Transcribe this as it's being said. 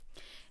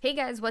Hey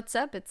guys, what's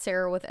up? It's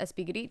Sarah with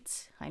SB Good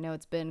Eats. I know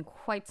it's been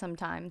quite some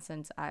time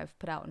since I've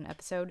put out an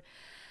episode.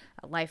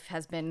 Life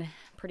has been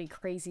pretty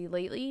crazy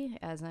lately,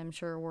 as I'm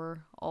sure we're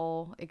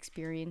all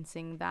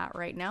experiencing that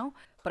right now.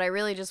 But I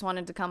really just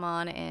wanted to come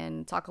on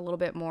and talk a little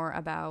bit more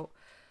about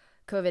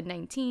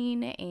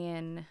COVID-19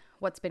 and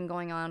what's been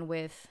going on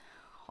with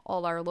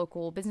all our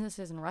local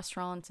businesses and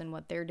restaurants and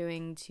what they're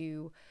doing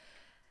to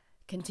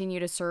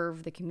continue to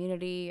serve the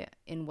community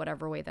in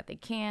whatever way that they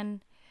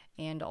can.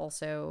 And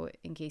also,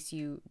 in case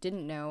you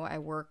didn't know, I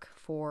work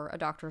for a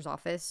doctor's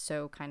office,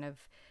 so kind of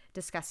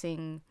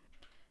discussing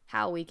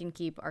how we can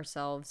keep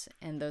ourselves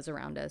and those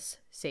around us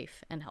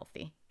safe and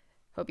healthy.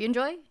 Hope you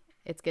enjoy.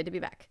 It's good to be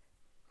back.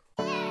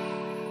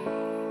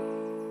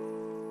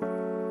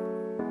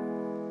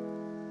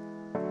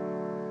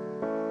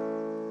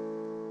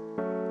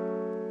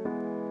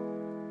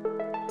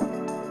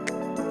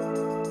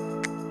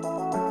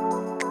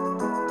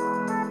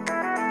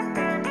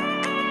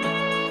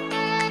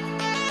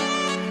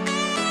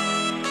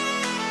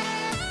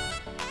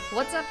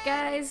 What's up,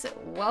 guys?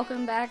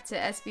 Welcome back to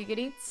SB Good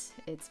Eats.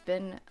 It's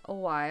been a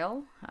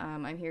while.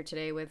 I'm here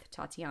today with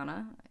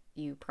Tatiana.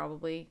 You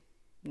probably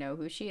know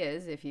who she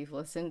is if you've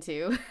listened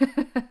to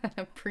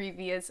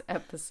previous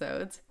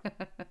episodes.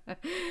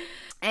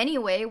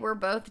 Anyway, we're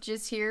both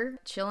just here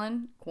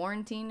chilling,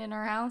 quarantined in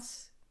our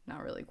house.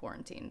 Not really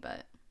quarantined,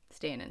 but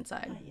staying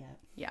inside. Not yet.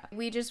 Yeah.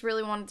 We just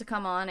really wanted to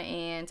come on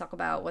and talk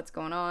about what's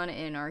going on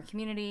in our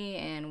community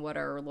and what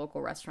our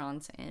local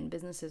restaurants and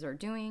businesses are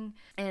doing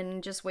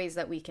and just ways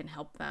that we can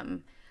help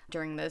them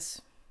during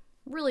this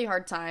really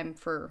hard time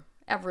for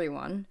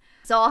everyone.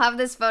 So I'll have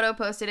this photo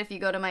posted if you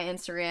go to my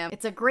Instagram.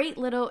 It's a great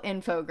little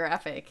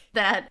infographic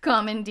that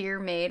Commandeer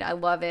made. I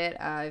love it.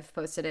 I've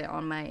posted it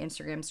on my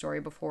Instagram story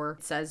before.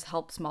 It says,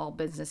 help small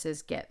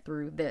businesses get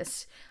through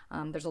this.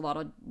 There's a lot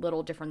of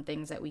little different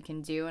things that we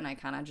can do, and I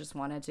kind of just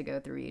wanted to go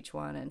through each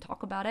one and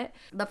talk about it.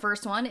 The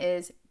first one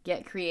is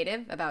get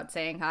creative about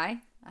saying hi.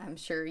 I'm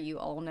sure you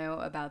all know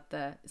about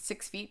the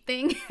 6 feet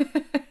thing.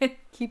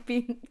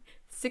 Keeping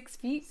 6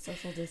 feet.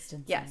 Social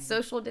distancing. Yeah,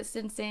 social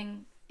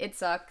distancing. It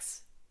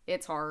sucks.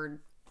 It's hard.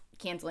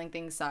 Canceling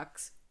things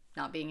sucks.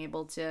 Not being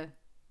able to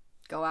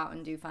go out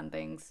and do fun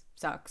things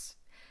sucks.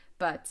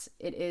 But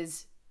it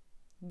is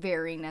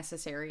very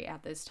necessary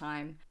at this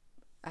time.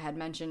 I had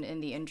mentioned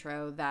in the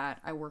intro that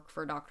I work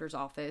for a doctor's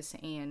office,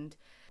 and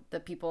the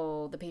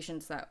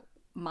patients that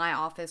my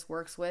office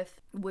works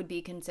with would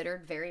be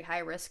considered very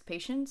high-risk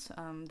patients.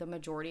 The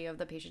majority of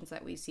the patients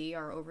that we see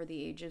are over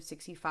the age of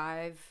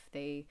 65.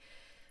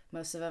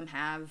 Most of them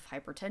have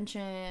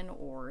hypertension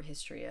or a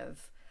history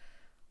of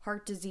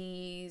heart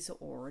disease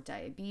or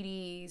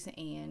diabetes,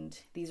 and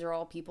these are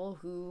all people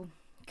who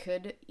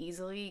could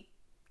easily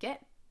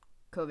get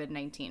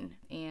COVID-19,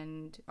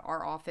 and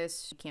our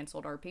office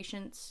canceled our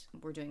patients.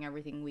 We're doing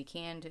everything we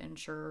can to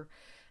ensure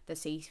the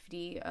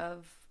safety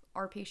of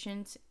our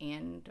patients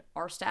and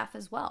our staff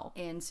as well.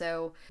 And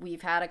so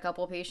we've had a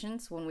couple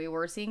patients when we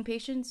were seeing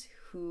patients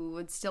who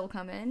would still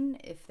come in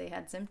if they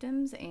had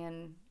symptoms,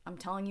 and I'm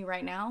telling you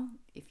right now,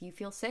 if you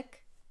feel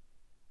sick,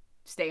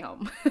 stay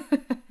home.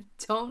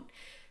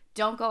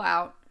 Don't go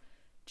out.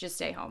 Just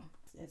stay home.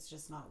 It's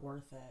just not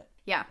worth it.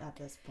 Yeah. At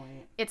this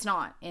point. It's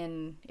not.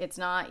 And it's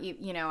not,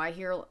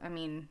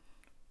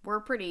 we're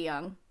pretty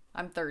young.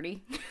 I'm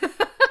 30.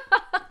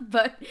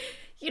 But,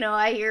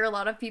 I hear a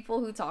lot of people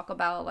who talk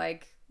about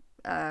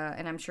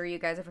and I'm sure you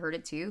guys have heard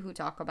it too, who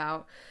talk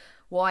about,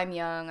 well, I'm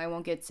young, I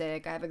won't get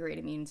sick, I have a great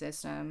immune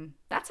system.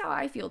 That's how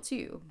I feel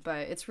too.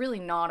 But it's really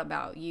not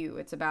about you.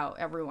 It's about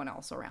everyone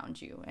else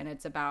around you. And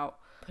it's about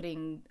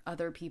putting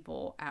other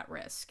people at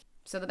risk.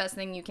 So the best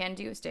thing you can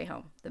do is stay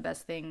home. The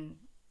best thing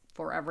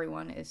for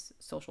everyone is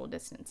social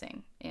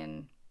distancing,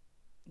 and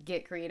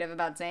get creative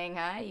about saying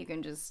hi. You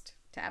can just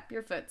tap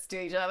your foots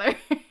to each other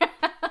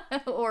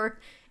or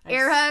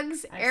air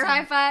hugs, air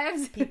high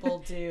fives. People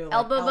do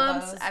elbow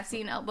bumps. I've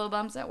seen elbow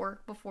bumps at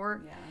work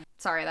before. Yeah.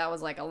 Sorry, that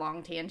was like a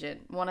long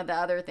tangent. One of the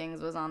other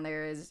things was on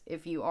there is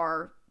if you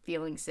are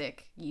feeling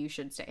sick, you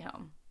should stay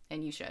home,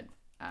 and you should.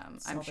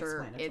 I'm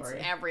sure it's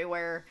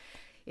everywhere.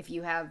 If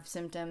you have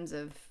symptoms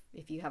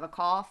if you have a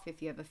cough,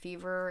 if you have a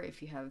fever,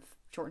 if you have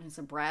shortness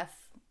of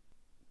breath,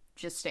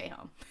 just stay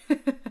home.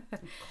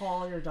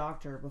 Call your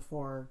doctor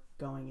before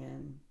going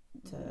in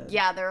to...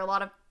 Yeah, there are a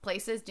lot of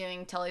places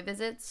doing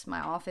televisits. My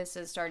office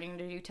is starting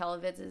to do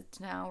televisits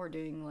now. We're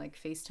doing like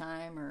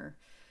FaceTime or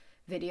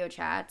video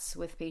chats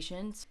with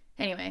patients.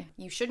 Anyway,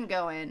 you shouldn't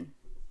go in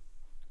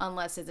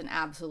unless it's an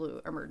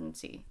absolute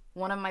emergency.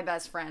 One of my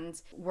best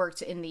friends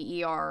worked in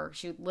the ER.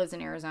 She lives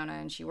in Arizona,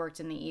 and she worked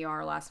in the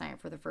ER last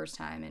night for the first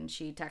time, and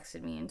she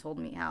texted me and told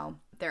me how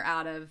they're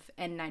out of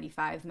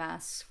N95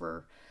 masks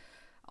for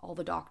all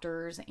the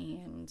doctors,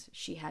 and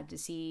she had to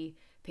see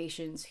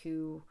patients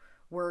who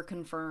were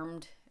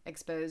confirmed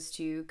exposed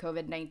to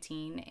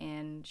COVID-19,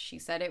 and she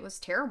said it was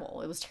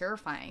terrible. It was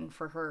terrifying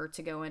for her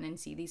to go in and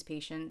see these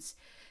patients,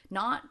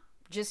 not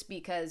just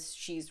because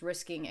she's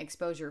risking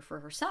exposure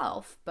for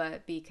herself,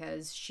 but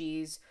because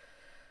she's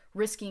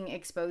risking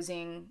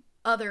exposing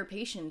other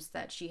patients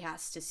that she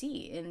has to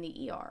see in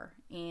the ER.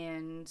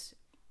 And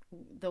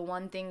the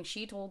one thing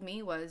she told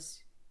me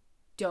was,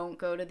 don't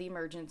go to the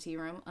emergency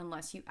room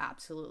unless you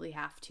absolutely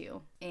have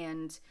to.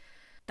 And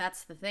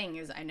that's the thing,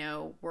 is I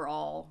know we're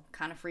all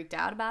kind of freaked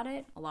out about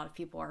it. A lot of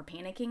people are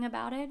panicking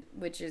about it,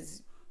 which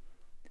is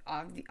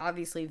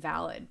obviously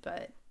valid,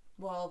 but...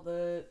 Well,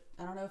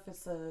 I don't know if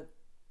it's the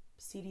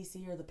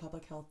CDC or the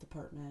Public Health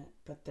Department,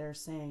 but they're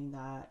saying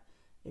that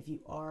if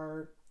you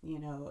are,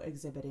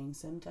 exhibiting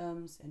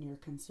symptoms and you're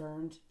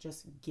concerned,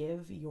 just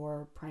give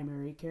your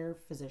primary care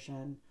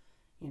physician,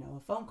 a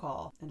phone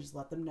call and just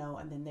let them know,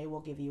 and then they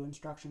will give you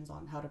instructions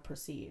on how to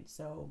proceed.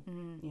 So,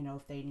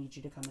 if they need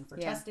you to come in for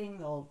testing,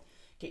 they'll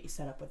get you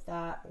set up with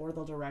that, or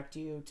they'll direct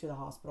you to the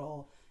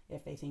hospital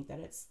if they think that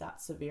it's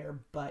that severe.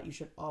 But you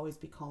should always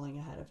be calling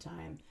ahead of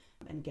time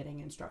and getting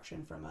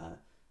instruction from a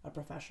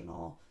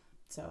professional,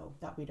 so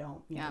that we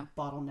don't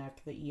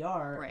bottleneck the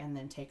ER and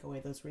then take away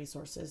those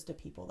resources to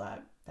people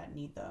that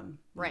need them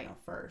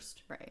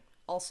first. Right.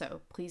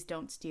 Also, please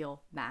don't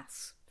steal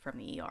masks from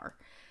the ER.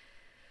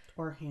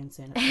 Or hand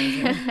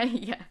sanitizer.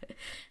 Yeah.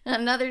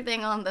 Another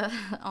thing on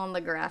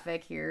the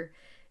graphic here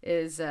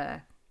is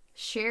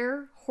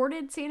share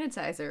hoarded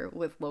sanitizer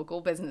with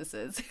local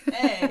businesses.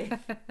 Hey!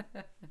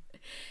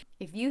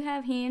 If you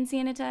have hand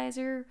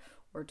sanitizer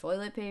or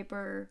toilet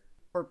paper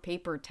or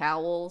paper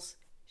towels,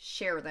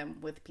 share them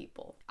with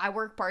people. I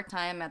work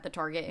part-time at the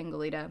Target in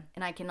Goleta,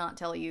 and I cannot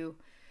tell you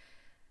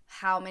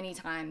how many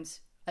times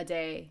a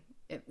day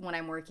when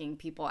I'm working,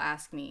 people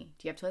ask me,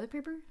 do you have toilet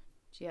paper?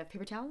 Do you have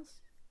paper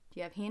towels? Do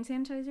you have hand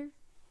sanitizer?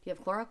 Do you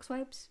have Clorox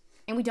wipes?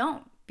 And we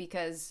don't,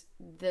 because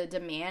the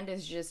demand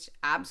is just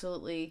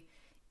absolutely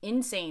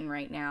insane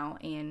right now.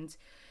 And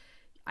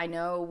I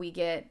know we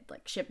get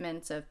like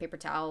shipments of paper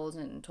towels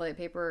and toilet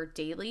paper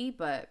daily,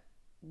 but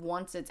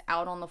once it's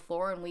out on the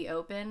floor and we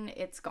open,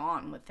 it's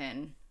gone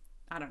within,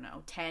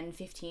 10,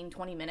 15,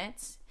 20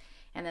 minutes.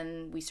 And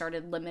then we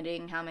started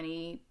limiting how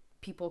many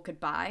people could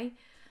buy.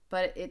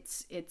 But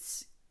it's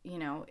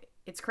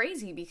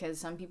crazy, because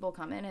some people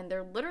come in and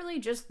they're literally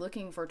just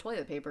looking for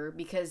toilet paper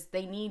because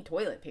they need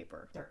toilet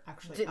paper.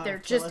 They're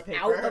just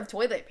out of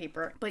toilet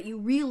paper. But you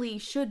really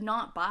should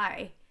not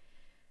buy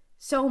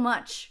so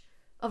much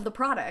of the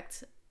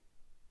product,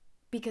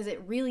 because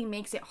it really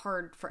makes it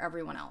hard for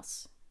everyone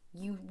else.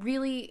 You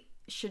really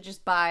should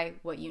just buy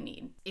what you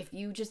need. If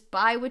you just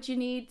buy what you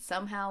need,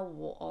 somehow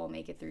we'll all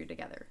make it through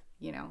together,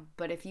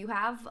 But if you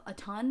have a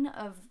ton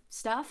of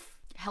stuff,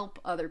 help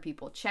other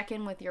people. Check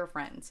in with your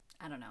friends.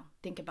 I don't know.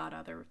 Think about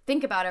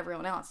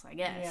everyone else, I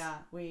guess. Yeah,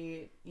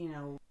 we,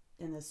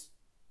 in this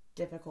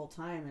difficult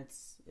time,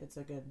 it's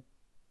a good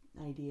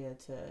idea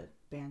to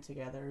band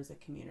together as a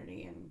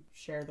community and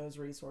share those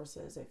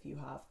resources if you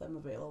have them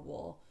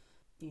available,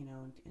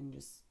 and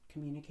just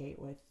communicate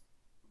with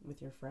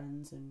your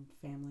friends and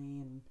family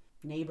and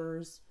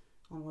neighbors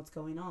on what's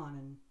going on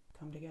and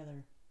come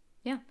together.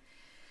 Yeah.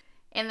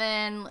 And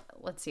then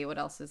let's see what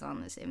else is on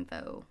this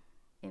infographic.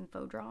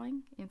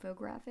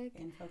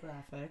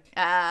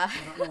 I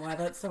don't know why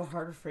that's so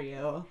hard for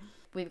you.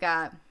 We've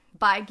got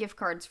buy gift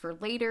cards for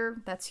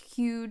later. That's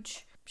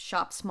huge.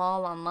 Shop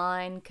small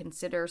online.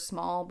 Consider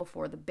small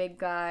before the big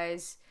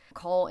guys.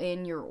 Call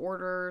in your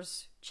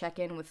orders. Check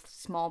in with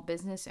small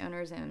business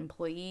owners and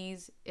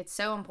employees. It's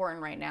so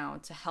important right now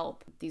to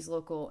help these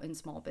local and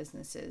small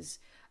businesses.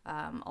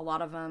 A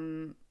lot of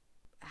them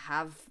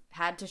have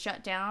had to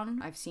shut down.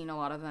 I've seen a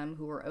lot of them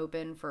who were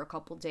open for a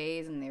couple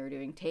days and they were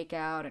doing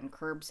takeout and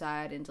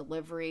curbside and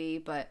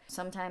delivery, but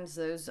sometimes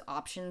those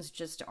options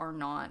just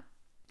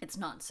it's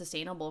not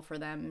sustainable for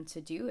them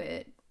to do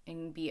it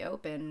and be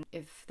open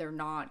if they're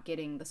not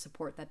getting the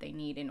support that they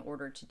need in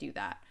order to do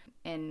that.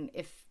 And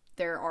if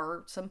there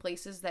are some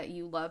places that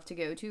you love to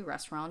go to,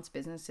 restaurants,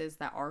 businesses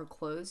that are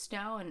closed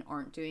now and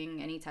aren't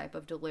doing any type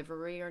of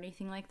delivery or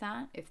anything like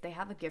that, if they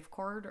have a gift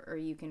card or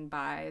you can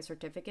buy a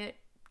certificate,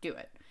 do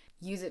it.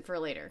 Use it for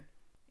later.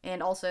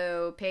 And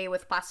also pay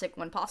with plastic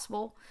when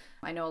possible.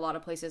 I know a lot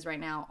of places right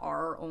now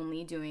are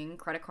only doing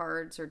credit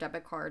cards or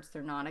debit cards.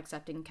 They're not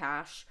accepting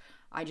cash.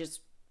 I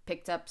just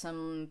picked up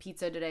some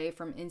pizza today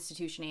from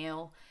Institution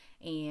Ale,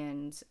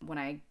 and when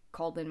I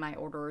called in my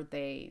order,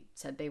 they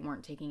said they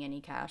weren't taking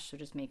any cash, so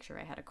just make sure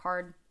I had a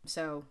card.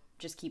 So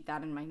just keep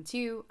that in mind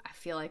too. I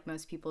feel like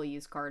most people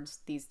use cards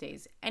these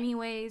days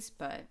anyways,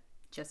 but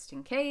just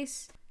in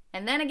case.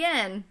 And then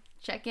again,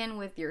 check in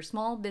with your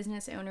small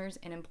business owners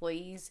and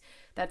employees.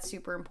 That's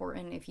super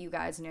important. If you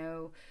guys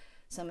know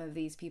some of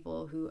these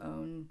people who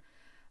own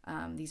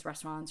these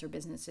restaurants or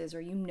businesses,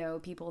 or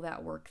people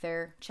that work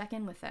there, check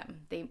in with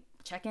them.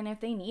 Check in if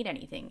they need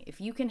anything.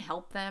 If you can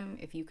help them,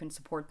 if you can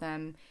support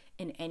them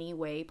in any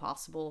way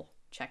possible,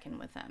 check in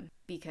with them,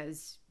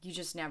 because you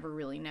just never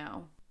really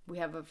know. We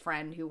have a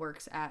friend who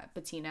works at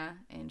Bettina,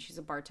 and she's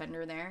a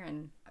bartender there,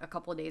 and a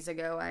couple of days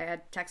ago I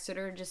had texted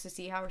her just to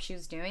see how she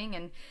was doing,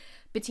 and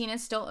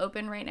Bettina's still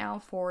open right now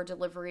for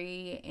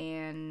delivery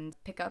and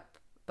pickup,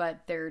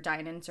 but their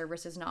dine-in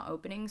service is not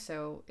opening,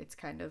 so it's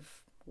kind of,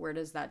 where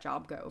does that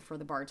job go for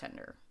the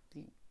bartender?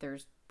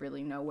 there's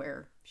really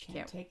nowhere she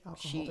Can't take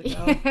alcohol she to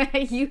go.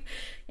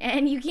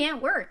 you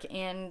can't work,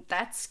 and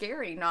that's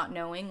scary, not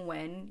knowing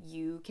when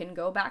you can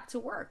go back to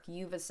work.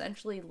 You've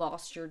essentially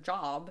lost your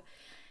job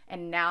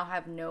and now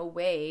have no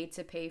way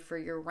to pay for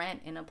your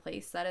rent in a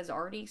place that is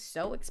already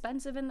so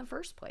expensive in the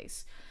first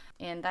place.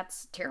 And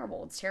that's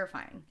terrible. It's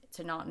terrifying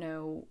to not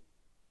know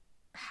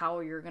how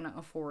you're going to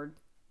afford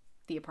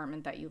the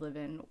apartment that you live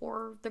in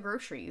or the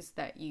groceries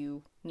that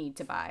you need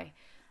to buy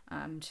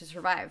to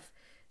survive.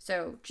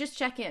 So just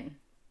check in.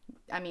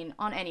 I mean,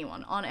 on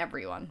anyone, on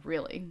everyone,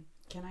 really.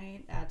 Can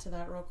I add to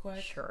that real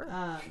quick? Sure.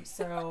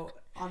 So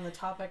on the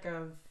topic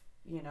of,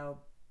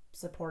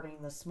 supporting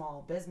the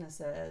small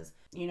businesses,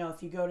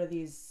 if you go to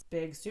these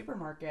big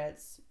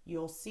supermarkets,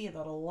 you'll see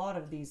that a lot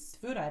of these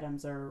food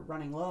items are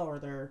running low, or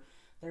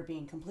they're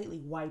being completely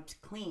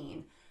wiped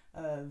clean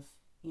of,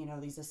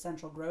 these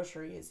essential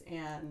groceries.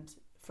 And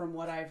from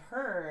what I've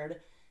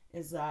heard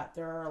is that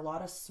there are a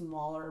lot of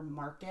smaller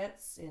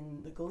markets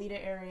in the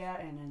Goleta area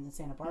and in the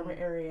Santa Barbara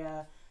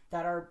area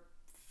that are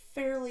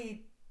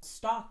fairly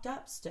stocked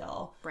up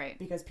still. Right.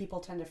 Because people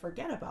tend to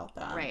forget about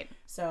them. Right.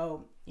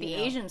 So, the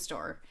Asian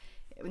store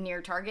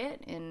near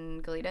Target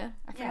in Goleta,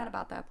 I forgot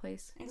about that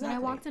place. Exactly. When I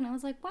walked in, I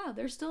was like, wow,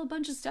 there's still a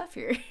bunch of stuff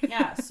here.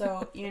 Yeah.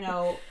 So,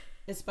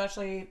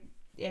 especially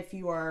if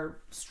you are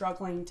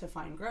struggling to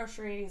find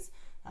groceries,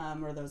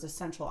 or those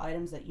essential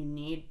items that you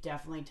need,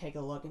 definitely take a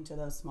look into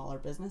those smaller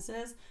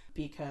businesses,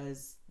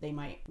 because they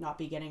might not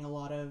be getting a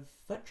lot of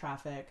foot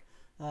traffic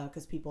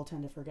because people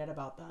tend to forget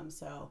about them.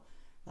 So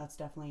that's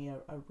definitely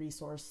a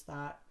resource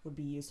that would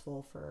be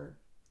useful for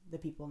the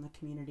people in the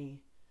community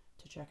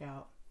to check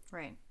out.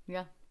 Right.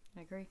 Yeah,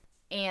 I agree.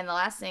 And the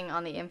last thing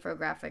on the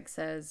infographic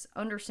says,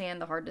 understand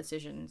the hard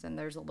decisions, and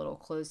there's a little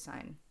close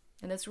sign.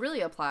 And this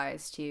really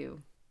applies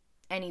to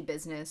any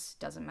business,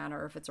 doesn't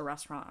matter if it's a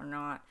restaurant or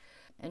not.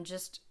 And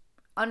just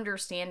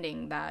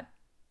understanding that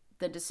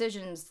the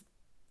decisions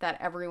that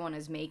everyone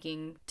is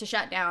making to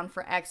shut down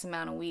for X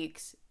amount of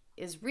weeks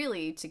is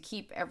really to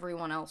keep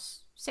everyone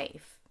else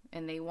safe.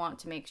 And they want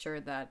to make sure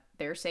that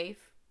they're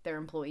safe, their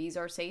employees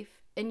are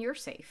safe, and you're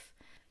safe.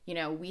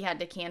 We had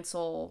to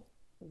cancel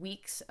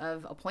weeks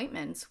of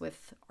appointments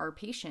with our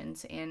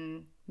patients,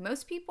 and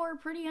most people are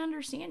pretty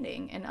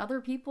understanding, and other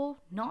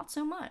people not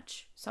so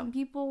much. Some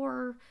people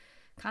are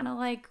kind of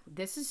like,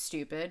 this is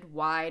stupid.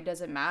 Why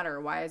does it matter?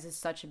 Why is this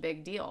such a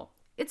big deal?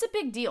 It's a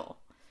big deal.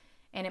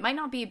 And it might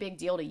not be a big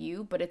deal to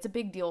you, but it's a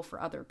big deal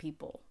for other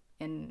people.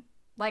 And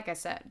like I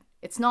said,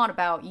 it's not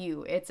about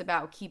you. It's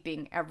about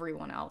keeping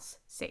everyone else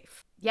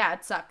safe. Yeah,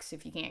 it sucks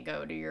if you can't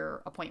go to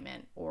your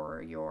appointment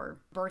or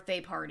your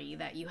birthday party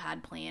that you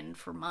had planned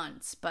for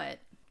months. But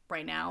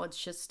right now, it's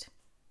just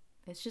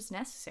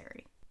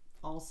necessary.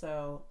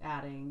 Also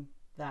adding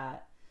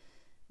that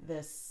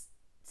this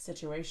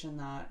situation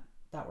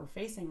that we're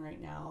facing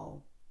right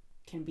now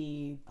can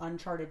be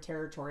uncharted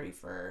territory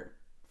for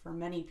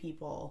many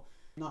people,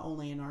 not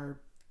only in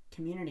our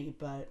community,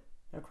 but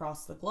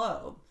across the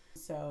globe.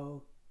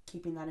 So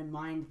keeping that in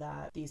mind,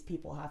 that these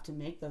people have to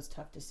make those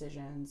tough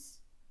decisions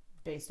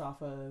based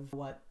off of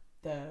what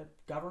the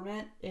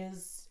government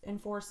is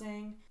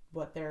enforcing,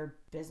 what their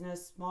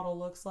business model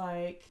looks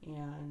like,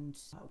 and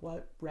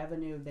what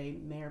revenue they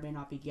may or may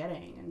not be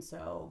getting,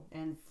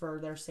 and for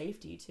their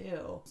safety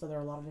too. So there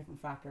are a lot of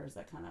different factors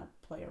that kind of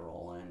play a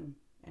role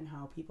in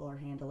how people are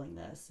handling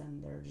this,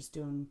 and they're just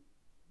doing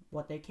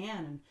what they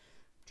can and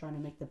trying to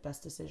make the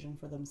best decision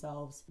for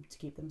themselves to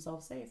keep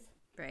themselves safe.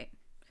 Right.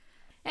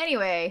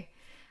 Anyway,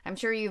 I'm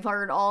sure you've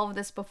heard all of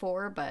this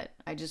before, but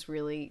I just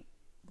really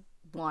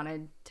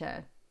wanted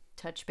to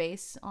touch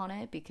base on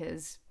it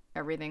because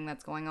everything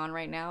that's going on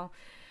right now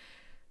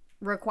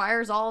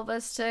requires all of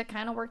us to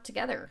kind of work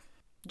together.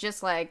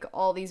 Just like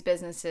all these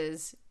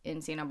businesses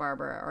in Santa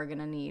Barbara are going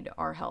to need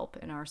our help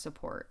and our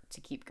support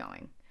to keep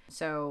going.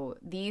 So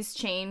these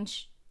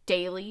change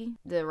daily.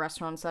 The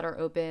restaurants that are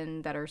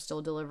open, that are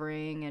still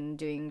delivering and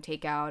doing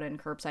takeout and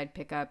curbside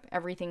pickup,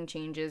 everything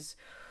changes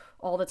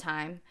all the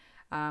time.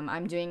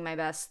 I'm doing my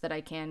best that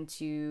I can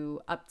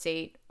to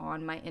update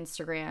on my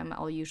Instagram.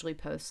 I'll usually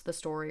post the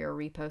story or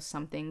repost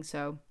something,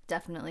 so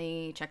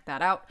definitely check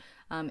that out.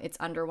 It's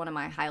under one of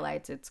my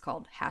highlights. It's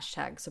called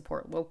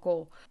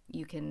 #supportlocal.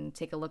 You can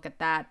take a look at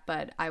that,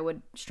 but I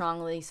would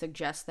strongly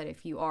suggest that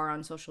if you are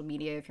on social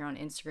media, if you're on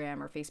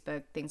Instagram or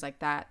Facebook, things like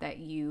that, that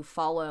you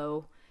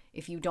follow,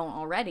 if you don't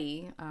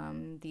already,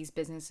 these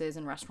businesses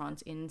and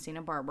restaurants in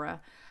Santa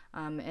Barbara.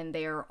 And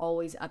they are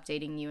always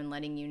updating you and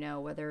letting you know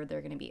whether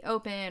they're going to be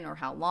open or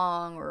how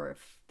long, or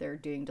if they're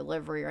doing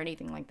delivery or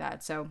anything like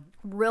that. So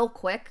real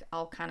quick,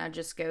 I'll kind of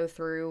just go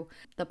through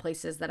the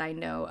places that I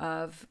know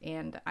of,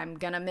 and I'm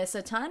going to miss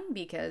a ton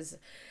because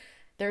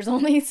there's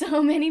only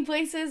so many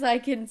places I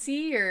can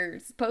see or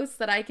posts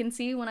that I can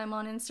see when I'm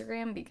on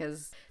Instagram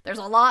because there's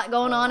a lot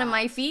going on in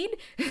my feed.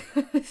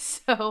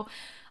 So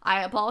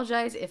I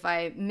apologize if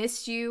I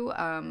missed you.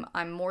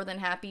 I'm more than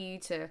happy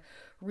to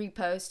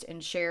repost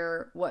and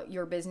share what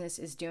your business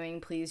is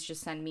doing, please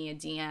just send me a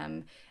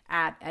DM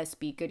at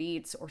SB Good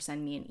Eats or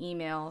send me an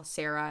email,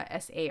 Sarah,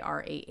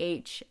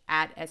 SARAH,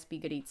 at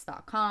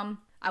sbgoodeats.com.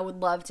 I would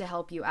love to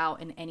help you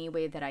out in any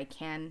way that I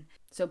can,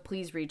 so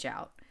please reach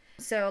out.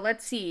 So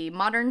let's see,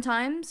 Modern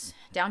Times,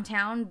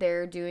 downtown,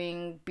 they're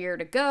doing beer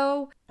to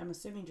go. I'm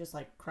assuming just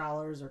like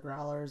crowlers or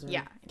growlers or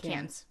Yeah,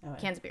 cans.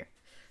 Okay. Cans of beer.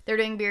 They're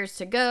doing beers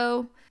to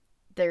go.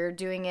 They're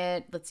doing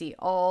it, let's see,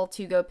 all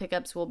to-go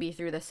pickups will be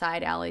through the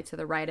side alley to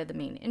the right of the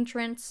main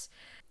entrance.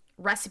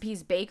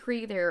 Recipes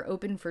Bakery, they're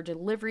open for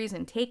deliveries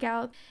and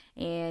takeout,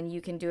 and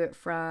you can do it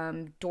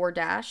from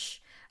DoorDash.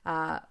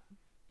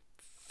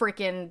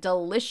 Freaking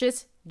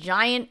delicious,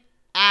 giant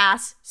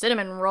ass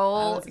cinnamon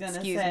roll.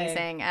 Excuse me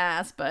saying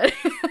ass, but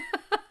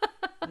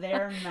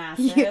they're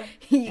massive.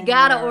 You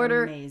gotta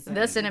order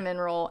the cinnamon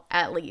roll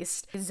at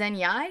least.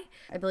 Zenyai,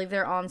 I believe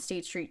they're on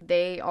State Street.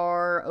 They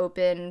are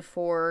open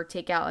for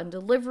takeout and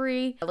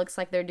delivery. It looks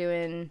like they're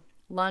doing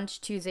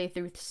lunch Tuesday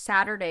through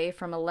Saturday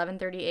from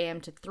 11:30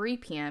 a.m. to 3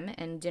 p.m.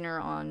 and dinner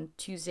on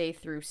Tuesday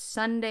through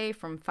Sunday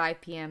from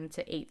 5 p.m.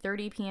 to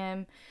 8:30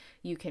 p.m.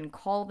 You can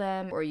call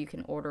them or you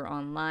can order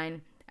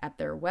online at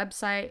their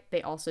website.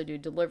 They also do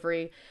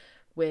delivery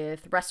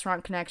with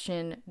Restaurant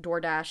Connection,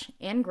 DoorDash,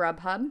 and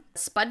Grubhub.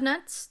 Spud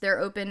Nuts, they're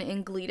open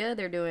in Goleta.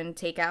 They're doing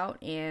takeout,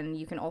 and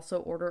you can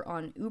also order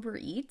on Uber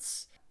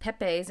Eats.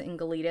 Pepe's in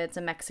Goleta, it's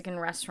a Mexican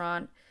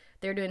restaurant.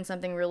 They're doing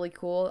something really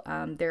cool.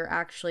 They're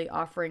actually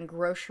offering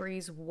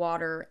groceries,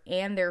 water,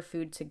 and their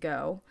food to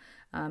go.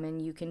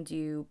 And you can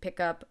do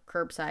pickup,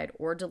 curbside,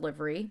 or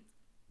delivery.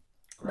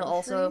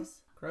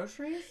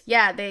 Groceries?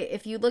 Yeah,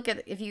 if you go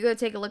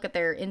take a look at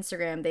their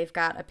Instagram, they've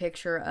got a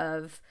picture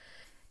of,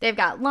 they've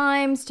got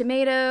limes,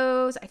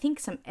 tomatoes, I think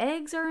some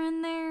eggs are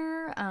in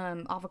there,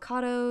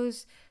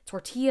 avocados,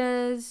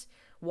 tortillas,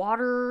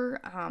 water.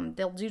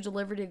 They'll do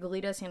delivery to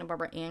Goleta, Santa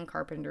Barbara, and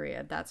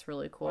Carpinteria. That's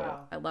really cool.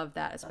 Wow. I love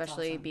that,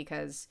 especially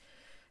because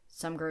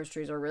some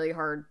groceries are really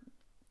hard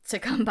to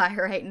come by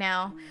right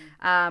now.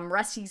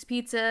 Rusty's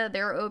Pizza,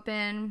 they're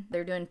open.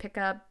 They're doing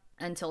pickup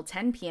until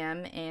 10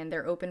 p.m. and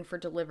they're open for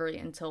delivery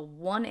until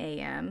 1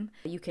 a.m.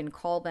 You can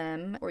call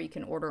them or you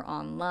can order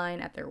online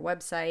at their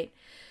website.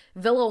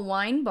 Villa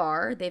Wine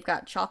Bar, they've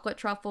got chocolate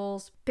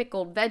truffles,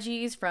 pickled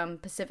veggies from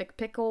Pacific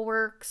Pickle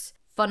Works.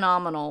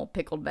 Phenomenal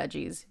pickled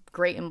veggies,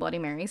 great in Bloody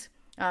Marys.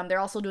 They're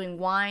also doing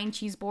wine,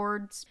 cheese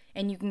boards,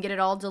 and you can get it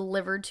all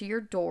delivered to your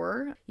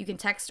door. You can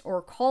text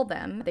or call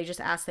them. They just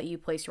ask that you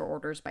place your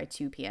orders by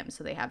 2 p.m.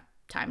 so they have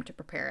time to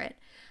prepare it.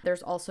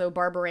 There's also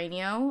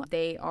Barbareño.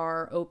 They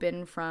are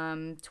open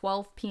from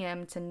 12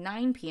 p.m. to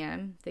 9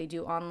 p.m. They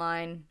do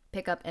online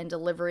pickup and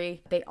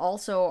delivery. They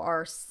also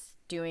are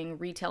doing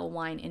retail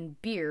wine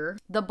and beer.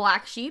 The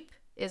Black Sheep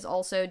is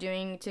also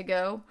doing to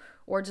go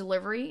or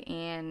delivery,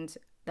 and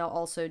they'll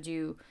also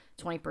do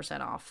 20%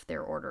 off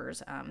their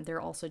orders.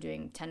 They're also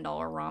doing $10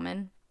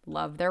 ramen.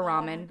 Love their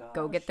ramen.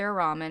 Go get their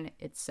ramen.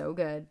 It's so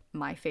good.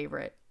 My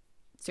favorite.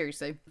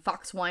 Seriously.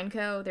 Fox Wine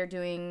Co., they're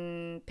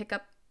doing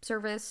pickup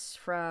service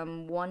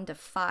from 1 to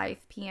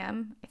 5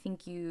 p.m. I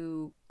think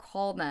you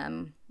call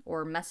them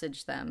or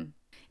message them.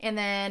 And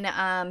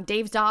then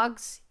Dave's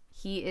Dogs,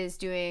 he is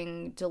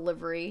doing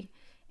delivery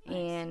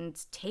and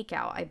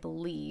takeout, I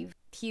believe.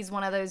 He's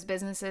one of those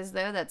businesses,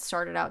 though, that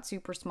started out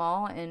super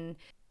small and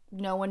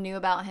no one knew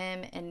about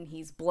him, and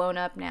he's blown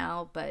up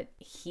now, but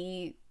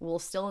he will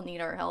still need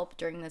our help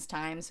during this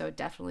time, so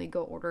definitely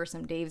go order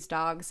some Dave's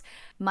Dogs.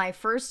 My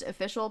first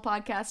official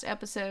podcast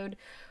episode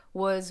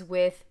was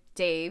with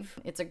Dave.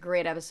 It's a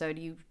great episode.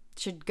 You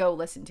should go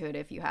listen to it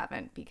if you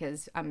haven't,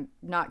 because I'm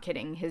not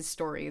kidding. His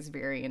story is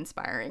very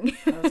inspiring.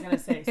 I was going to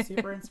say,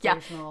 super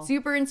inspirational. Yeah,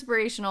 super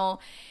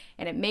inspirational,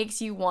 and it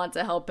makes you want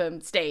to help him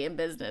stay in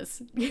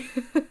business.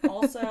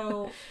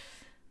 Also,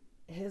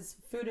 his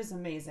food is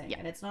amazing. Yeah.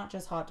 And it's not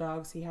just hot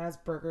dogs. He has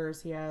burgers.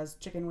 He has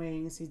chicken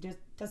wings. He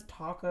does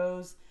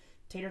tacos,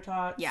 tater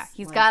tots. Yeah,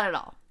 he's got it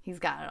all. He's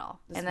got it all.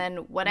 And then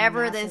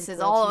whenever this is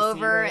all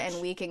over and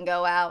we can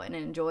go out and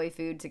enjoy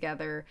food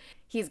together,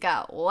 he's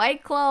got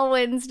White Claw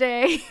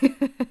Wednesday.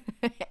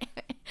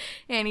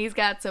 And he's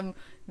got some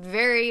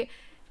very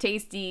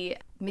tasty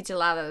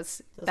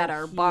micheladas that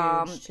are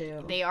bomb.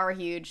 Too. They are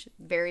huge.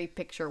 Very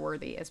picture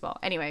worthy as well.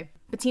 Anyway,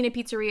 Patina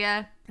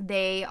Pizzeria,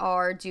 they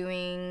are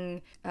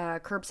doing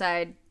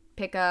curbside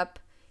pickup.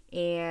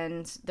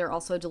 And they're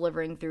also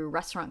delivering through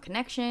Restaurant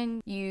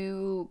Connection.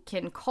 You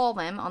can call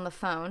them on the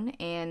phone,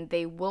 and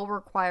they will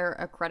require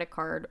a credit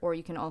card, or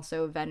you can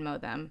also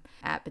Venmo them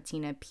at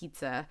Patina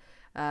Pizza.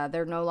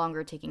 They're no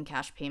longer taking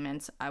cash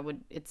payments.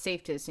 It's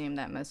safe to assume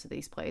that most of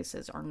these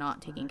places are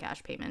not taking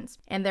cash payments.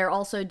 And they're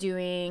also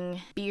doing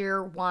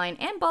beer, wine,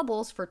 and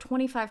bubbles for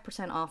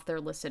 25% off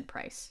their listed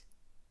price.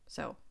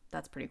 So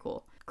that's pretty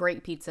cool.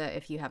 Great pizza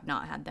if you have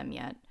not had them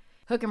yet.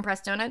 Hook and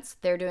Press Donuts,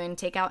 they're doing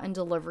takeout and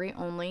delivery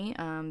only.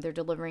 They're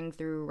delivering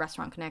through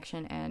Restaurant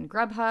Connection and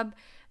Grubhub.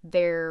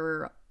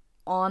 Their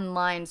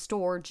online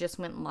store just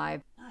went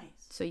live. Nice.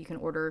 So you can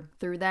order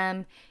through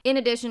them. In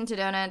addition to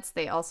donuts,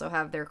 they also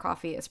have their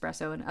coffee,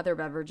 espresso, and other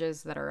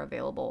beverages that are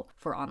available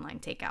for online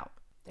takeout.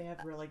 They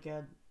have really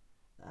good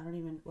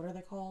what are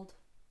they called?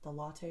 The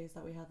lattes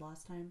that we had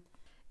last time?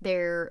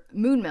 They're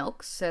moon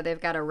milks. So they've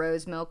got a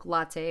rose milk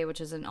latte,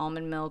 which is an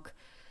almond milk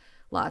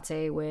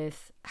latte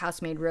with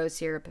house-made rose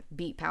syrup,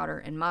 beet powder,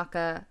 and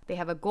maca. They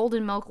have a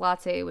golden milk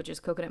latte, which is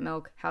coconut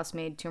milk,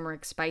 house-made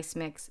turmeric spice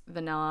mix,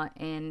 vanilla,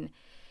 and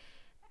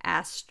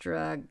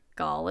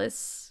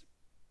astragalus.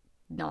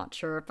 Not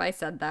sure if I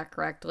said that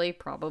correctly.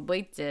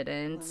 Probably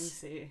didn't. Let me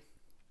see.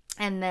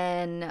 And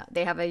then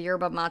they have a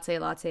yerba mate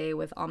latte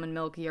with almond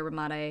milk, yerba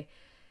mate,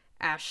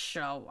 I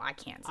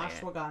can't say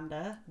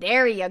Ashwagandha. it.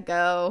 There you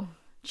go.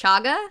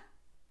 Chaga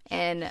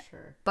and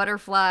Sure.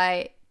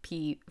 butterfly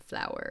pea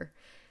flower.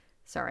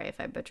 Sorry if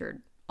I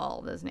butchered all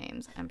of those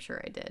names. I'm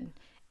sure I did.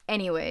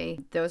 Anyway,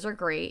 those are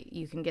great.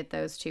 You can get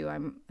those too,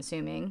 I'm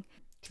assuming.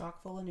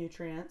 Chock full of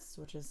nutrients,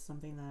 which is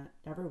something that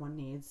everyone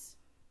needs.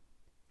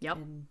 Yep.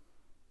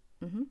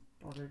 In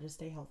order to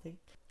stay healthy.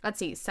 Let's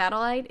see.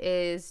 Satellite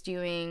is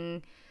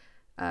doing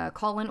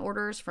call-in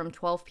orders from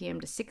 12 p.m.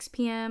 to 6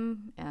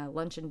 p.m.,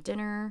 lunch and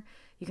dinner.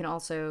 You can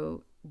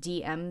also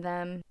DM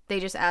them.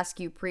 They just ask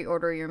you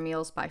pre-order your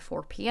meals by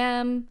 4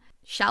 p.m.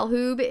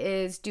 Shalhoub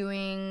is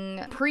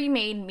doing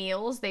pre-made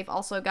meals. They've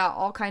also got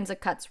all kinds of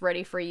cuts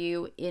ready for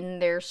you in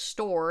their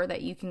store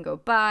that you can go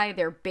buy.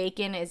 Their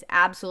bacon is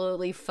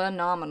absolutely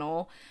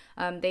phenomenal.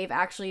 They've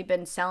actually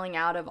been selling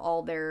out of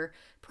all their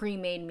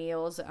pre-made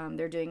meals.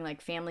 They're doing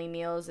like family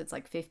meals. It's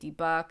like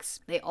 $50.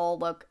 They all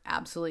look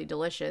absolutely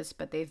delicious,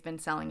 but they've been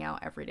selling out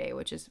every day,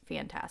 which is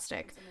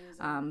fantastic.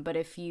 But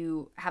if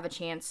you have a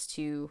chance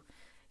to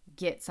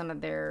get some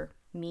of their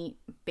meat,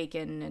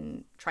 bacon,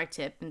 and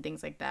tri-tip and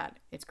things like that,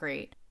 it's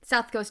great.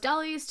 South Coast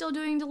Deli is still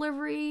doing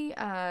delivery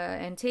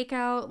and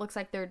takeout. Looks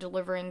like they're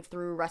delivering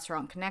through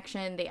Restaurant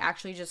Connection. They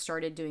actually just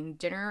started doing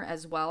dinner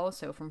as well.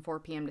 So from 4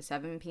 p.m. to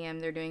 7 p.m.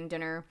 they're doing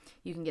dinner.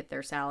 You can get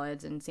their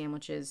salads and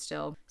sandwiches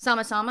still.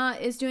 Sama Sama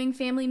is doing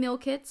family meal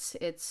kits.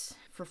 It's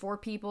for 4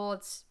 people.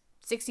 It's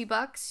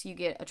 $60. You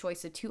get a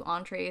choice of 2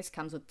 entrees.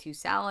 Comes with 2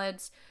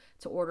 salads.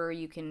 To order,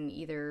 you can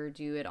either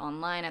do it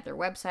online at their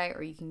website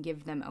or you can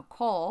give them a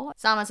call.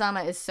 Sama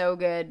Sama is so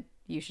good.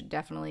 You should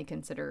definitely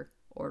consider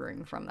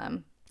ordering from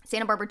them.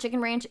 Santa Barbara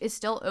Chicken Ranch is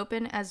still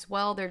open as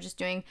well. They're just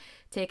doing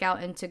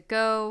takeout and to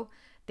go.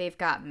 They've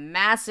got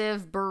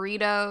massive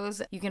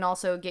burritos. You can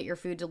also get your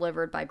food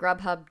delivered by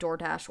Grubhub,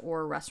 DoorDash,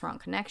 or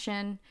Restaurant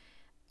Connection.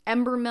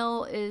 Ember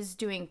Mill is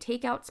doing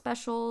takeout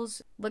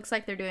specials. Looks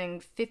like they're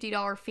doing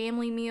 $50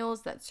 family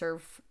meals that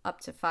serve up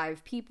to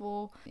 5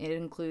 people. It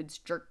includes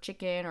jerk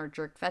chicken or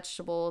jerk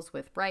vegetables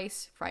with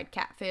rice, fried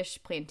catfish,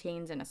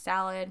 plantains, and a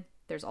salad.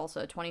 There's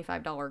also a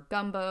 $25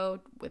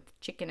 gumbo with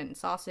chicken and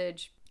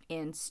sausage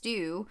and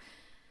stew,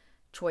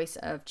 choice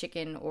of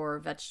chicken or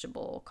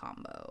vegetable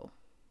combo.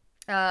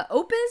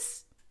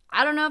 Opus,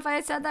 I don't know if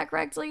I said that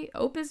correctly.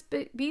 Opus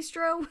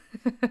Bistro.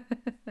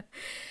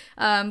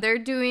 They're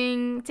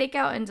doing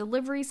takeout and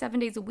delivery 7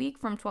 days a week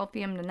from 12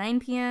 p.m. to 9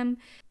 p.m.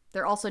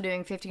 They're also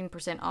doing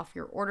 15% off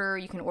your order.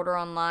 You can order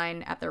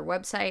online at their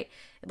website.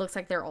 It looks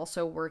like they're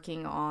also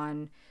working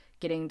on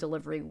getting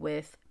delivery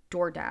with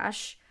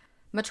DoorDash.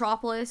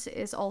 Metropolis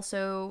is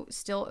also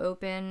still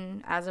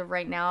open. As of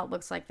right now, it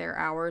looks like their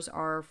hours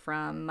are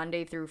from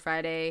Monday through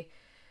Friday,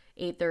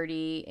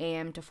 8:30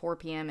 a.m. to 4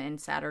 p.m. and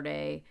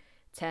Saturday,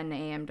 10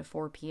 a.m. to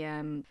 4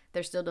 p.m.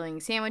 They're still doing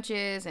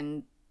sandwiches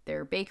and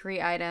their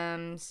bakery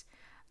items.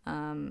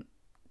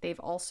 They've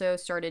also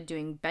started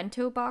doing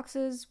bento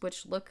boxes,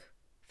 which look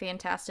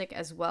fantastic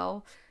as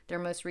well. Their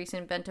most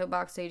recent bento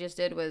box they just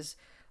did was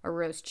a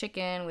roast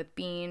chicken with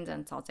beans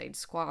and sauteed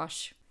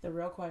squash. The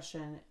real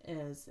question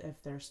is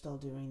if they're still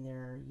doing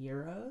their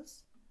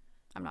gyros.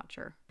 I'm not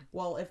sure.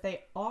 Well, if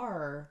they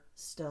are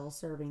still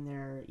serving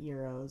their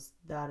gyros,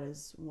 that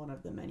is one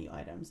of the menu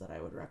items that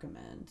I would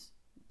recommend.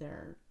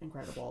 They're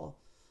incredible.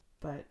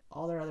 But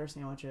all their other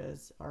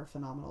sandwiches are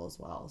phenomenal as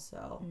well.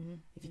 So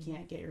if you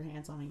can't get your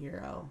hands on a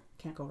gyro,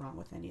 can't go wrong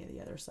with any of the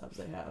other subs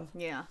they have.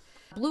 Yeah.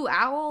 Blue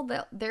Owl,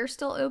 they're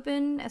still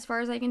open as far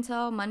as I can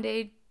tell.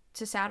 Monday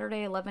to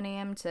Saturday, 11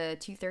 a.m. to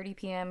 2:30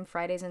 p.m.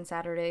 Fridays and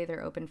Saturday,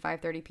 they're open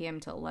 5:30 p.m.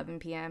 to 11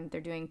 p.m.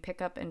 They're doing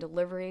pickup and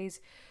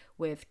deliveries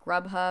with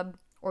Grubhub,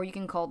 or you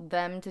can call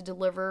them to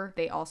deliver.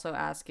 They also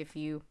ask if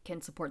you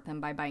can support them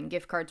by buying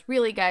gift cards.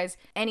 Really, guys,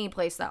 any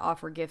place that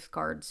offer gift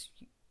cards,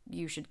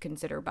 you should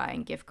consider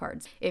buying gift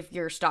cards if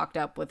you're stocked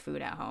up with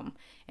food at home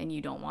and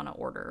you don't want to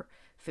order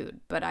food.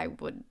 But I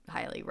would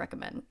highly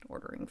recommend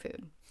ordering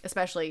food,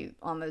 especially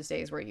on those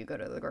days where you go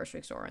to the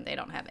grocery store and they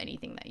don't have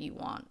anything that you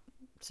want.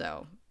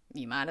 So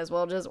you might as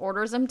well just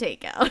order some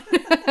takeout.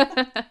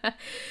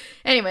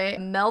 Anyway,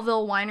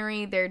 Melville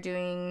Winery, they're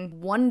doing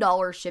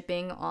 $1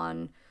 shipping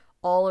on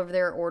all of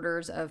their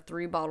orders of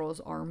 3 bottles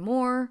or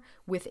more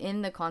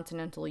within the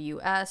continental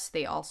U.S.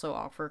 They also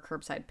offer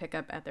curbside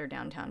pickup at their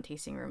downtown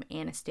tasting room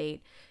and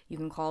estate. You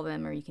can call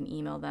them or you can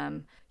email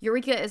them.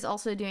 Eureka is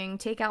also doing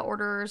takeout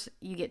orders.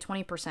 You get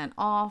 20%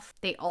 off.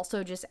 They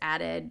also just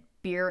added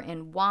beer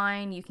and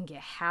wine. You can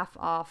get half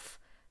off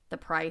the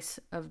price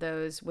of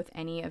those with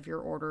any of your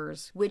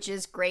orders, which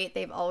is great.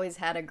 They've always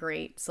had a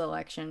great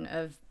selection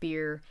of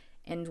beer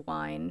and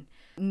wine.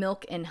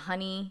 Milk and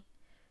Honey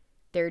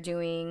They're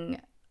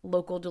doing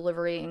local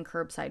delivery and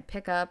curbside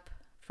pickup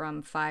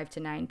from 5 to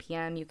 9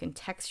 p.m. You can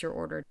text your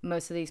order.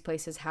 Most of these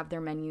places have their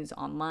menus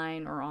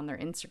online or on their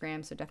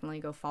Instagram, so definitely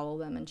go follow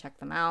them and check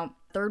them out.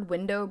 Third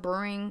Window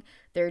Brewing,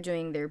 they're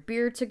doing their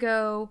beer to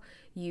go.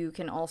 You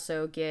can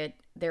also get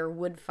their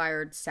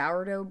wood-fired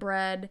sourdough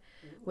bread,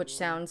 which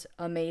sounds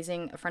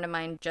amazing. A friend of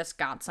mine just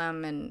got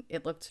some and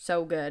it looked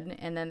so good.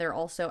 And then they're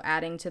also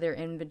adding to their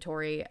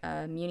inventory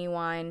Muni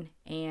wine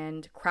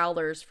and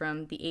Crowlers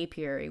from the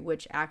Apiary,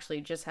 which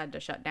actually just had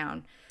to shut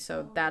down.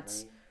 So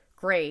that's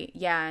great.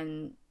 Yeah,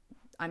 and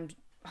I'm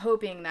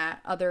hoping that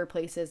other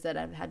places that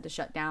have had to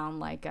shut down,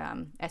 like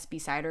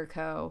SB Cider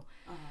Co.,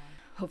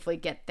 hopefully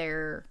get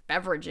their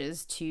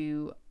beverages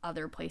to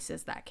other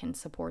places that can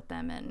support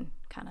them and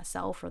kind of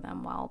sell for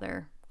them while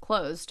they're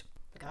closed.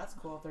 That's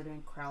cool if they're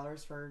doing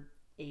Crowlers for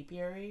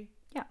Apiary.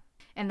 Yeah.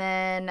 And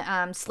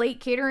then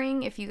Slate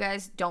Catering, if you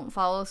guys don't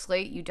follow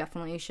Slate, you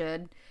definitely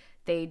should.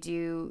 They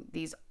do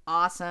these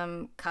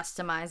awesome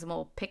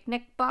customizable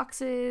picnic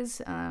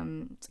boxes. It's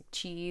like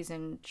cheese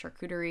and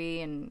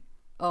charcuterie, and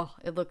oh,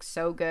 it looks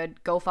so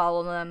good. Go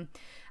follow them.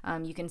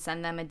 You can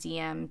send them a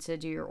DM to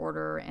do your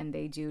order, and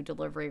they do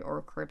delivery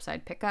or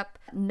curbside pickup.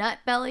 Nut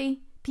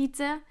Belly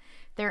Pizza,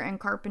 they're in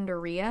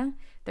Carpinteria.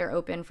 They're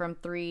open from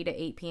 3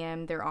 to 8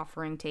 p.m. They're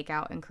offering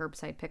takeout and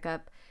curbside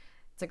pickup.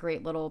 It's a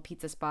great little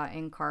pizza spot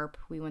in Carp.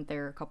 We went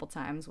there a couple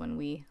times when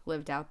we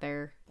lived out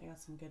there. They got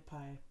some good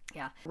pie.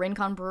 Yeah.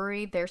 Rincon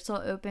Brewery, they're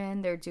still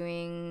open. They're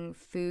doing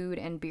food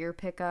and beer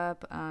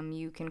pickup.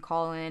 You can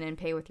call in and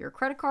pay with your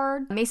credit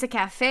card. Mesa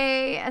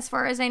Cafe, as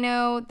far as I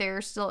know,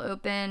 they're still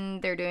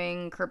open. They're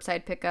doing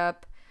curbside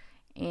pickup.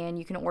 And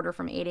you can order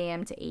from 8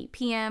 a.m. to 8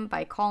 p.m.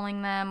 by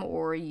calling them,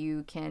 or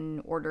you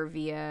can order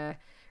via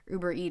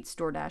Uber Eats,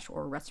 DoorDash,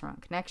 or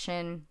Restaurant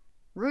Connection.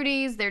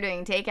 Rudy's, they're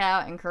doing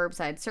takeout and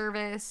curbside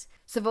service.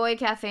 Savoy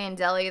Cafe and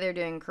Deli, they're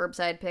doing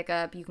curbside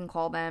pickup. You can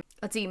call them.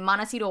 Let's see,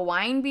 Montecito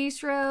Wine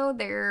Bistro,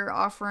 they're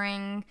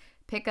offering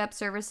pickup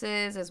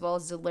services as well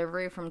as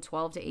delivery from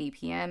 12 to 8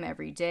 p.m.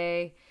 every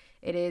day.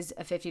 It is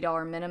a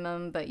 $50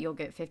 minimum, but you'll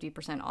get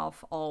 50%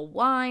 off all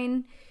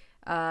wine.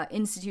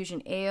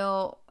 Institution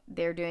Ale,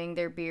 they're doing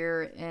their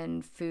beer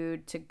and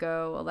food to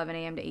go 11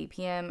 a.m. to 8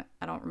 p.m.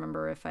 I don't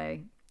remember if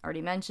I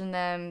already mentioned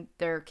them.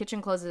 Their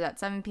kitchen closes at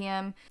 7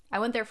 p.m. I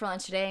went there for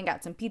lunch today and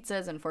got some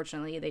pizzas.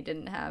 Unfortunately, they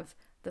didn't have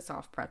the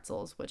soft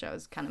pretzels, which I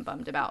was kind of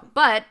bummed about,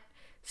 but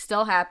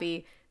still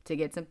happy to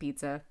get some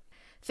pizza.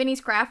 Finney's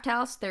Craft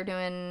House, they're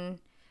doing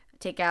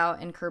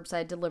takeout and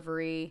curbside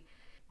delivery.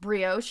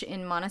 Brioche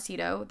in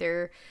Montecito,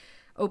 they're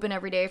open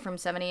every day from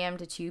 7 a.m.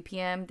 to 2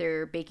 p.m.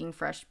 They're baking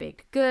fresh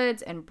baked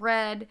goods and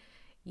bread.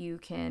 You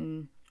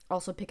can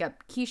also pick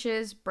up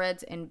quiches,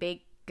 breads, and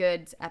baked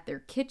goods at their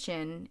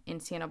kitchen in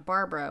Santa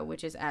Barbara,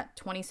 which is at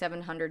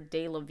 2700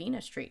 De La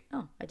Vina Street.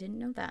 Oh, I didn't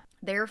know that.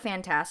 They're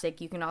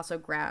fantastic. You can also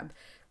grab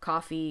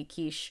coffee,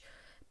 quiche,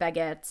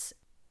 baguettes,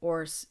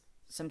 or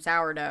some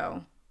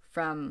sourdough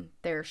from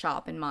their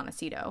shop in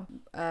Montecito.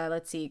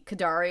 Let's see,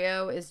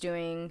 Cadario is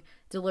doing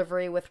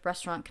delivery with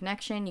Restaurant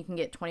Connection. You can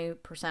get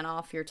 20%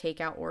 off your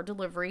takeout or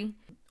delivery.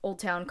 Old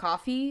Town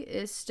Coffee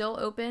is still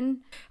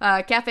open.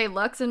 Cafe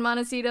Lux in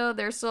Montecito,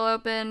 they're still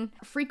open.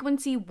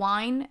 Frequency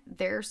Wine,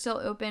 they're still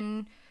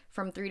open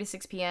from 3 to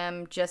 6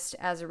 p.m. just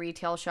as a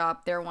retail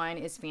shop. Their wine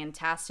is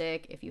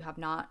fantastic. If you have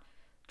not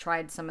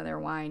tried some of their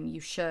wine, you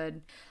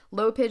should.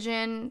 Low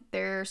Pigeon,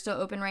 they're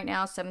still open right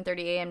now, 7:30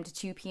 a.m. to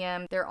 2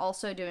 p.m. They're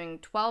also doing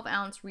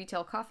 12-ounce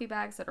retail coffee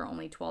bags that are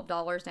only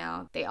 $12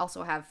 now. They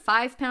also have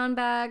 5-pound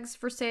bags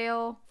for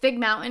sale. Fig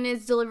Mountain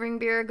is delivering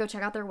beer. Go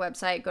check out their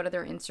website. Go to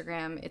their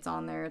Instagram. It's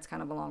on there. It's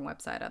kind of a long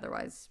website.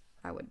 Otherwise,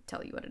 I would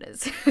tell you what it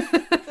is.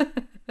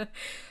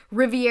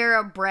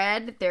 Riviera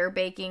Bread, they're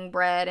baking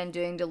bread and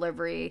doing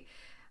delivery.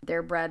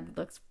 Their bread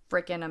looks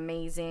freaking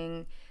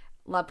amazing.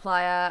 La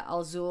Playa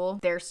Azul,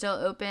 they're still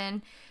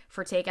open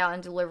for takeout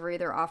and delivery.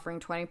 They're offering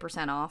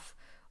 20% off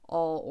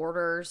all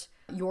orders.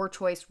 Your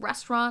Choice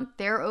Restaurant,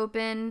 they're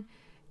open.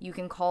 You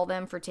can call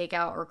them for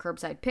takeout or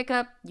curbside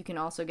pickup. You can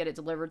also get it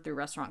delivered through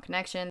Restaurant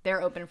Connection.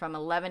 They're open from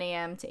 11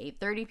 a.m. to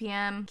 8:30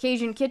 p.m.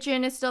 Cajun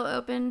Kitchen is still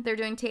open. They're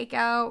doing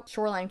takeout.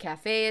 Shoreline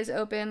Cafe is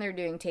open. They're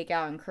doing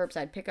takeout and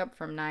curbside pickup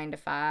from 9 to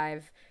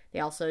 5. They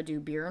also do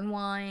beer and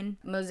wine.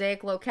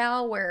 Mosaic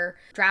Locale, where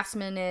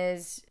Draftsman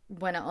is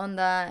Buena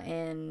Onda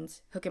and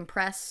Hook and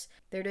Press.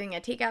 They're doing a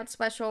takeout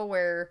special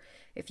where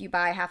if you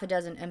buy half a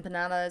dozen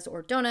empanadas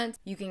or donuts,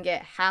 you can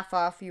get half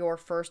off your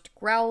first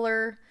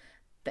growler.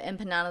 The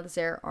empanadas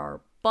there are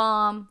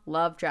bomb.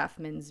 Love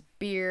Draftman's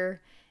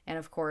beer. And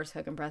of course,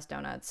 Hook and Press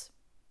donuts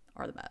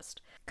are the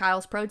best.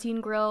 Kyle's Protein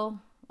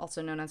Grill,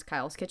 also known as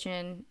Kyle's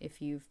Kitchen,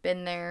 if you've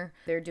been there.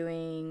 They're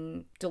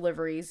doing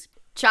deliveries.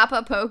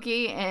 Chapa Poke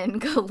and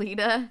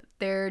Goleta,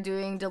 they're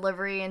doing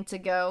delivery and to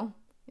go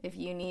if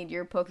you need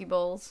your poke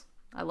bowls.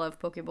 I love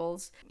poke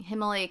bowls.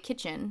 Himalaya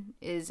Kitchen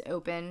is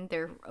open.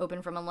 They're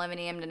open from 11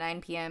 a.m. to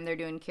 9 p.m. They're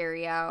doing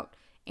carry out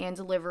and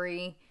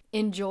delivery.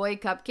 enjoy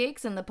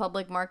cupcakes in the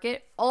public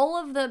market. All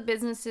of the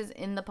businesses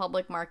in the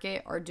public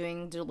market are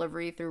doing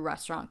delivery through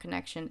Restaurant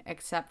Connection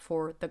except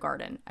for The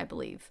Garden, I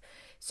believe.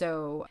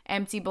 So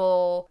Empty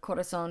Bowl,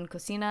 Corazon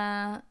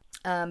Cocina,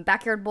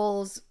 Backyard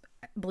Bowls,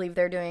 I believe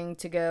they're doing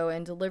to go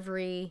and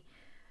delivery.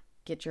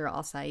 Get your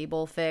acai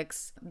bowl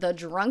fix. The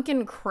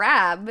Drunken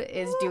Crab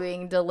is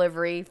doing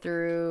delivery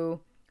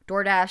through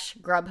DoorDash,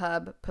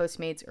 Grubhub,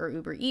 Postmates, or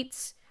Uber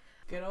Eats.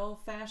 Good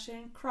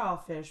old-fashioned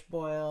crawfish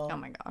boil. Oh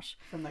my gosh.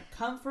 From the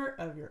comfort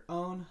of your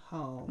own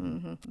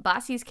home.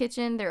 Bossy's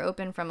Kitchen, they're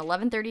open from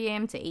 11:30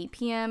 a.m. to 8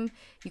 p.m.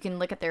 You can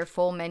look at their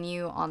full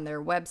menu on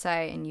their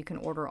website, and you can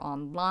order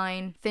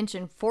online. Finch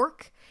and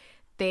Fork,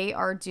 they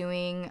are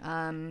doing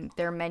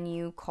their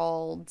menu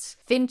called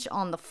Finch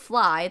on the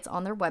Fly. It's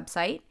on their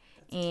website.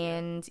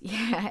 And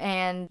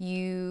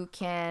you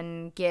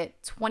can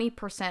get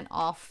 20%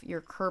 off your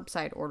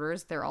curbside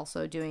orders. They're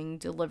also doing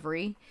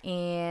delivery,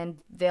 and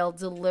they'll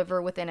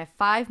deliver within a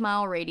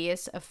 5-mile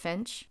radius of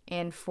Finch.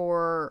 And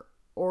for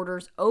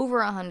orders over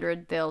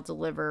 100, they'll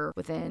deliver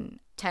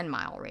within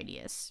 10-mile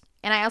radius.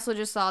 And I also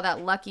just saw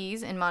that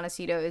Lucky's in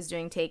Montecito is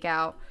doing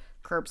takeout,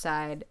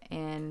 curbside,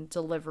 and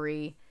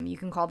delivery. You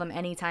can call them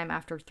anytime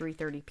after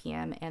 3:30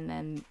 p.m. and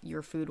then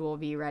your food will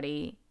be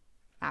ready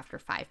after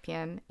 5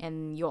 p.m.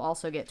 and you'll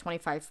also get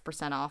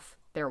 25% off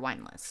their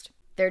wine list.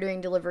 They're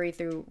doing delivery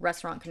through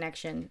Restaurant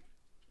Connection.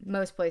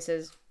 Most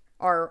places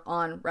are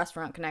on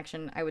Restaurant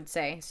Connection, I would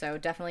say, so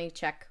definitely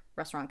check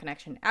Restaurant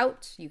Connection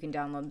out. You can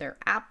download their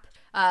app.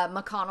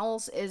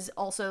 McConnell's is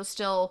also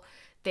still,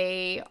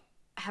 they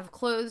have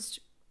closed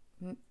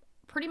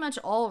pretty much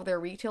all of their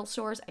retail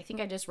stores. I think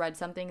I just read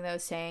something though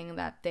saying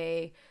that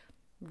they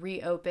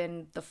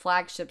reopened the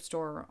flagship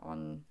store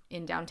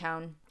in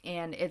downtown,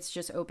 and it's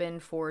just open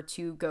for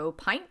to-go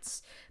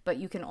pints, but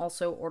you can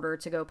also order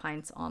to-go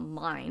pints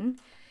online.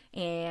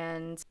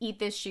 And Eat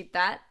This, Shoot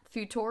That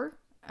food tour,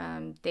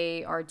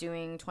 they are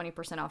doing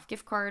 20% off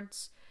gift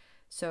cards,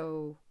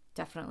 so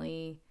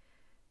definitely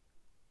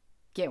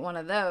get one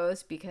of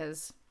those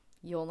because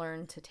you'll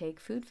learn to take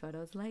food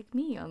photos like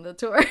me on the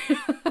tour.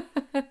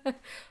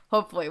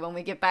 Hopefully, when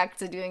we get back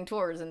to doing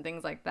tours and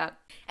things like that.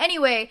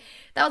 Anyway,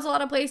 that was a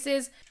lot of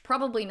places.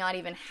 Probably not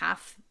even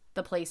half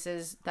the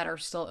places that are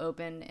still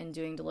open and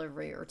doing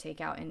delivery or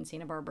takeout in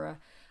Santa Barbara.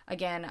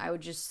 Again, I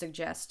would just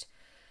suggest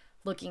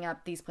looking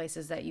up these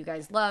places that you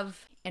guys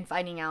love and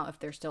finding out if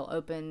they're still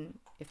open,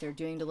 if they're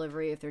doing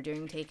delivery, if they're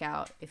doing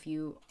takeout. If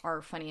you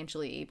are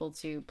financially able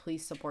to,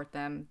 please support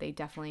them. They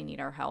definitely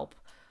need our help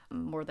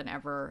more than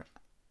ever.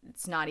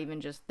 It's not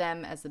even just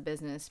them as a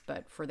business,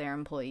 but for their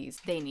employees,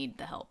 they need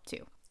the help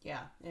too.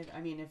 Yeah. If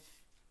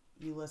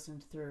you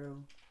listened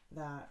through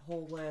that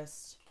whole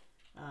list,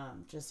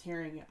 just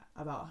hearing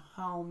about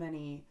how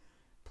many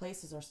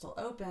places are still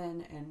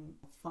open and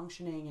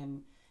functioning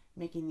and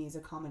making these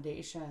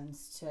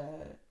accommodations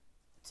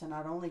to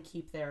not only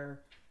keep their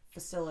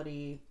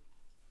facility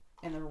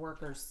and their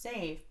workers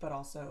safe, but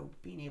also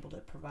being able to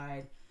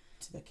provide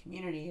to the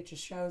community, it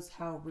just shows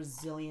how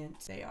resilient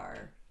they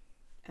are.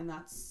 And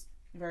that's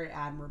very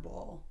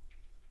admirable.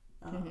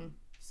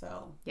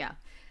 So yeah,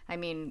 I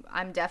mean,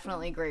 I'm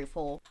definitely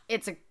grateful.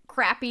 It's a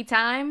crappy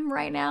time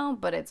right now,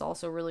 but it's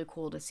also really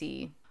cool to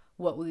see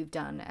what we've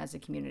done as a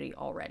community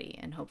already,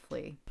 and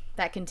hopefully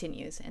that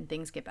continues and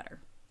things get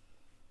better.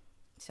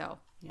 So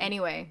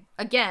anyway,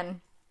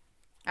 again,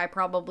 I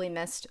probably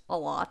missed a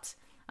lot.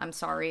 I'm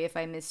sorry if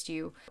I missed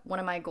you. One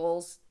of my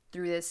goals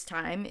through this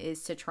time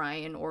is to try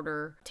and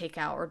order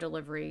takeout or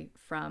delivery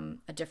from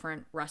a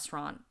different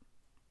restaurant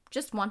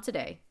just once a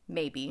day,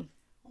 maybe.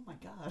 Oh my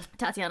God.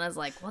 Tatiana's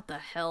like, what the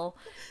hell?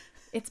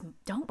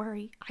 Don't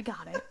worry, I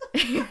got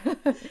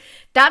it.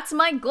 That's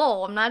my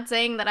goal. I'm not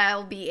saying that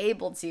I'll be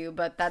able to,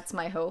 but that's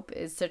my hope,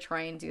 is to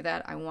try and do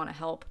that. I want to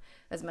help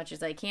as much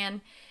as I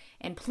can.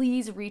 And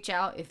please reach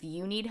out if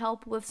you need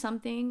help with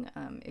something.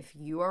 If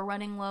you are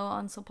running low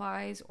on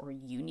supplies, or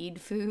you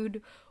need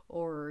food,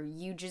 or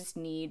you just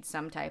need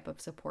some type of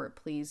support,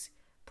 please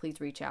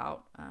reach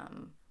out.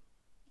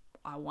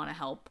 I want to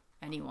help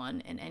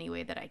anyone in any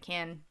way that I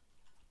can.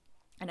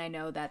 And I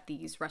know that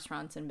these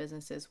restaurants and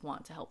businesses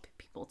want to help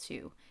people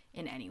too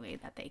in any way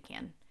that they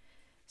can.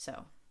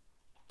 So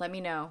let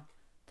me know.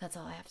 That's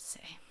all I have to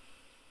say.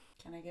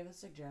 Can I give a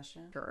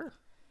suggestion? Sure.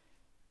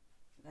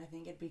 I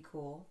think it'd be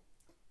cool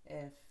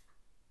if,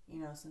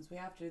 since we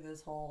have to do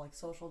this whole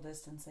social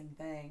distancing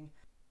thing,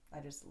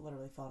 I just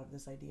literally thought of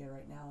this idea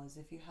right now, is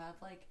if you have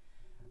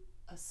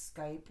a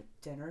Skype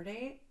dinner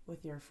date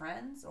with your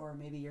friends, or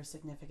maybe your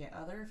significant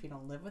other if you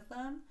don't live with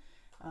them,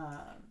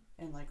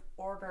 and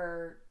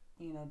order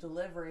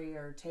delivery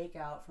or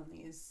takeout from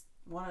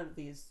one of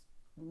these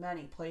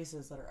many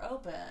places that are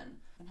open,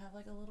 and have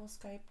a little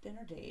Skype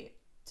dinner date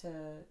to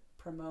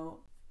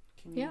promote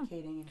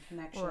communicating and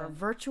connection. Or a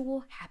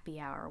virtual happy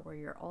hour where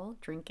you're all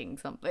drinking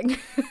something.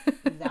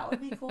 That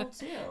would be cool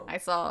too. I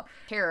saw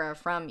Tara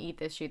from Eat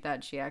This, Shoot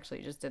That. She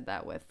actually just did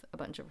that with a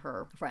bunch of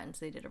her friends.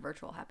 They did a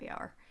virtual happy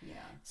hour. Yeah.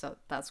 So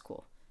that's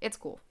cool. It's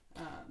cool.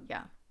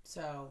 Yeah.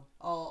 So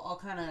I'll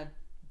kind of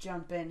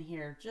jump in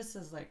here just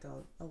as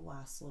a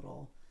last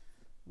little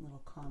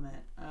little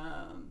comment.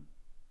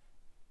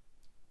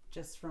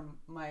 Just from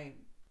my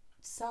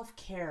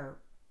self-care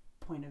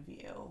point of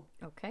view.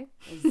 Okay.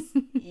 Is,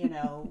 you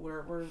know,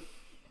 we're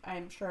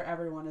I'm sure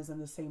everyone is in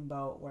the same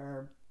boat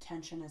where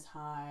tension is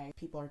high.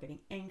 People are getting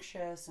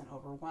anxious and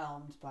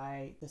overwhelmed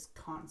by this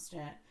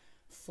constant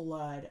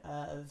flood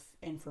of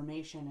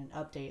information and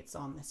updates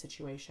on the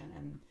situation.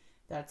 And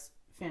that's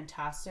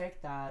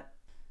fantastic that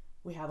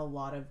we have a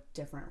lot of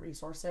different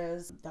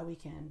resources that we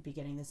can be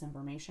getting this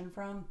information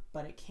from,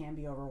 but it can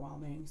be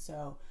overwhelming.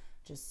 So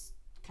just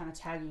kind of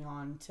tagging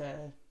on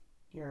to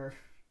your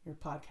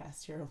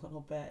podcast here a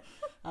little bit,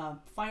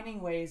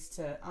 finding ways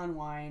to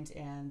unwind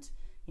and,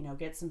 you know,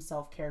 get some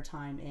self-care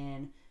time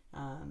in,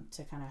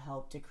 to kind of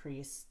help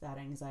decrease that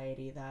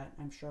anxiety that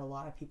I'm sure a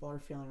lot of people are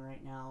feeling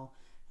right now,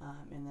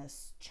 in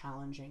this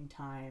challenging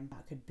time.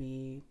 That could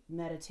be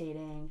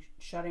meditating,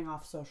 shutting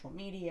off social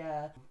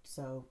media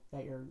so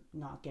that you're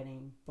not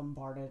getting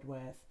bombarded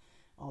with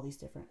all these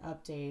different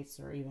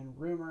updates or even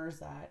rumors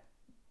that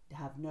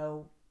have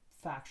no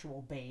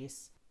factual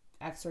base.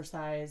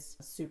 Exercise,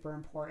 super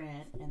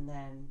important, and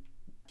then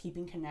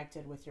keeping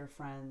connected with your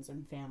friends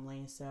and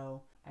family.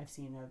 So I've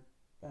seen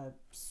a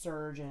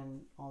surge in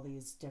all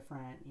these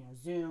different, you know,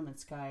 Zoom and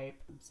Skype.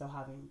 So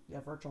having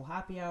a virtual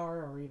happy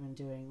hour or even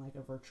doing like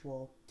a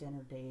virtual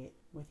dinner date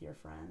with your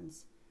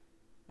friends,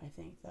 I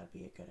think that'd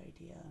be a good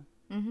idea.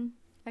 Mm-hmm.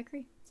 I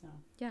agree. So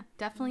yeah,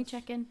 definitely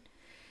check in.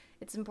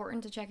 It's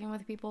important to check in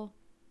with people.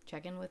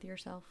 Check in with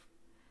yourself.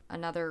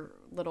 Another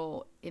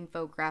little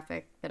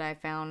infographic that I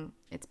found,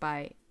 it's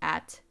by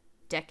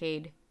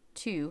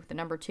 @decade2, the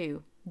number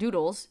 2,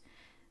 Doodles.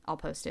 I'll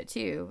post it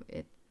too.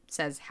 It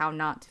says how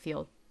not to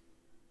feel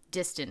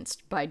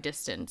distanced by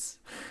distance.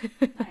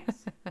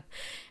 Nice.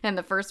 And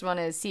the first one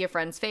is see a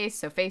friend's face,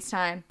 so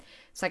FaceTime.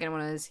 Second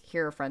one is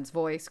hear a friend's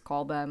voice,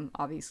 call them,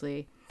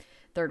 obviously.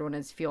 Third one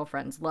is feel a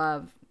friend's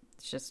love.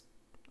 It's just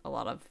a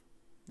lot of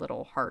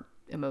little heart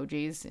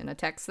emojis in a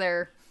text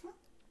there.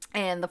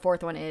 And the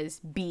fourth one is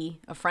be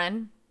a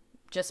friend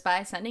just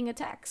by sending a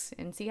text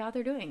and see how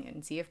they're doing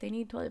and see if they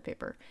need toilet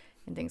paper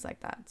and things like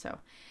that. So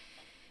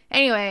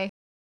anyway,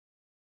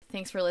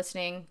 thanks for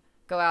listening.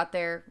 Go out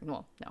there.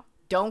 Well, no,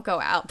 don't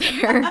go out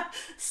there.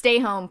 Stay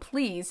home,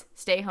 please.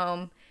 Stay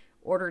home.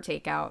 Order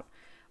takeout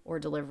or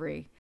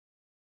delivery.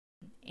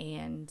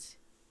 And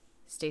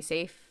stay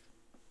safe.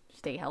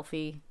 Stay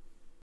healthy.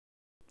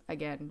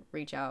 Again,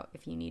 reach out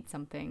if you need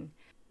something.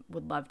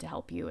 Would love to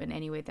help you in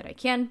any way that I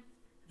can.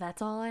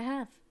 That's all I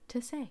have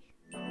to say.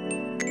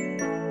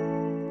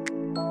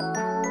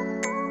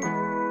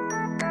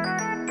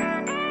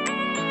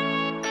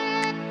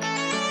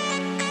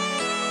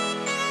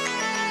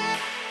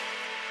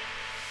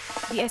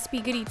 The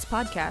SB Good Eats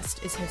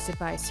podcast is hosted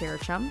by Sarah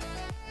Chum.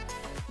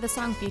 The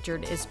song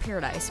featured is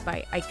Paradise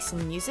by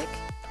Ikeson Music.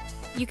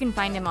 You can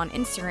find him on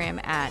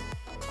Instagram at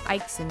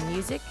Ikeson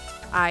Music,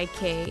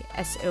 IKSONMUSIC.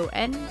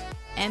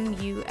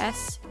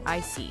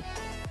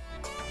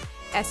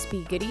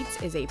 SB Good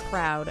Eats is a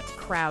proud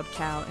Crowd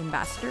Cow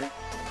ambassador.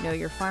 Know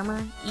your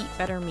farmer, eat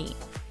better meat.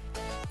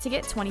 To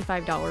get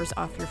 $25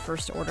 off your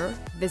first order,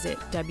 visit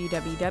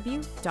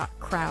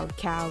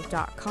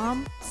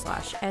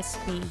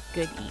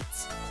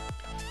www.crowdcow.com/SBGoodEats.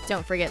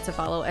 Don't forget to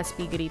follow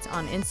SB Good Eats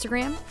on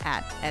Instagram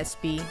at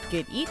SB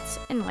Good Eats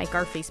and like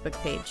our Facebook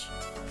page.